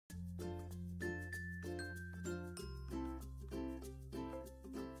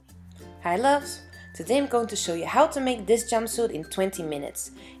Hi loves! Today I'm going to show you how to make this jumpsuit in 20 minutes.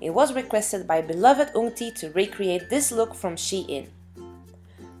 It was requested by beloved Ungti to recreate this look from Shein.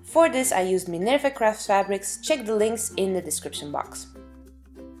 For this I used Minerva Crafts fabrics, check the links in the description box.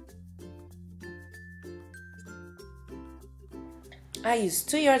 I used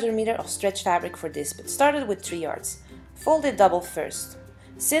 2 yards per meter of stretch fabric for this, but started with 3 yards. Fold it double first.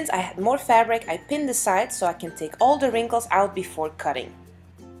 Since I had more fabric, I pinned the sides so I can take all the wrinkles out before cutting.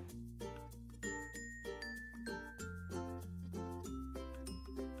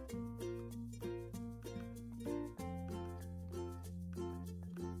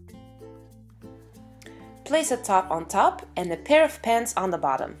 Place a top on top and a pair of pants on the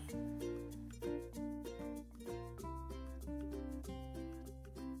bottom.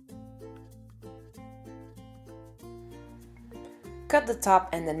 Cut the top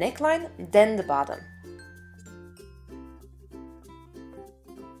and the neckline, then the bottom.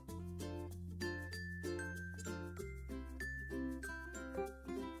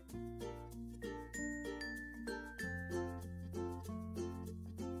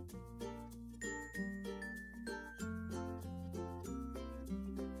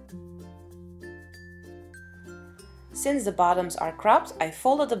 Since the bottoms are cropped, I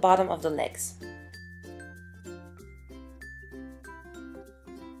folded the bottom of the legs.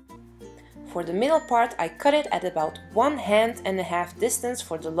 For the middle part, I cut it at about 1.5 hand distance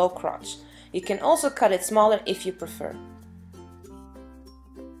for the low crotch. You can also cut it smaller if you prefer.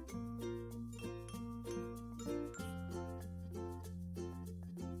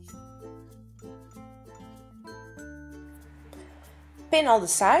 Pin all the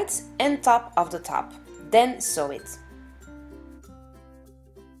sides and top of the top, then sew it.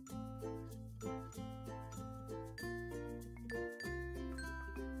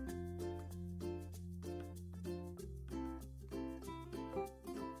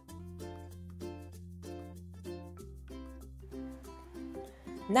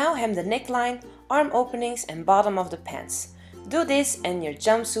 Now hem the neckline, arm openings and bottom of the pants. Do this and your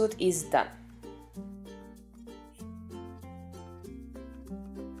jumpsuit is done.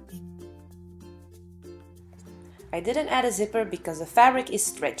 I didn't add a zipper because the fabric is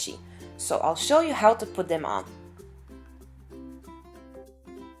stretchy, so I'll show you how to put them on.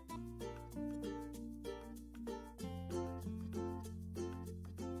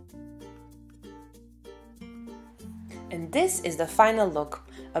 And this is the final look,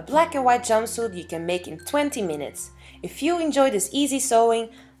 a black and white jumpsuit you can make in 20 minutes. If you enjoyed this easy sewing,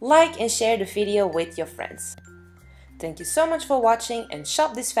 like and share the video with your friends. Thank you so much for watching and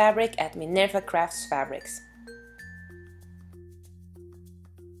shop this fabric at Minerva Crafts Fabrics.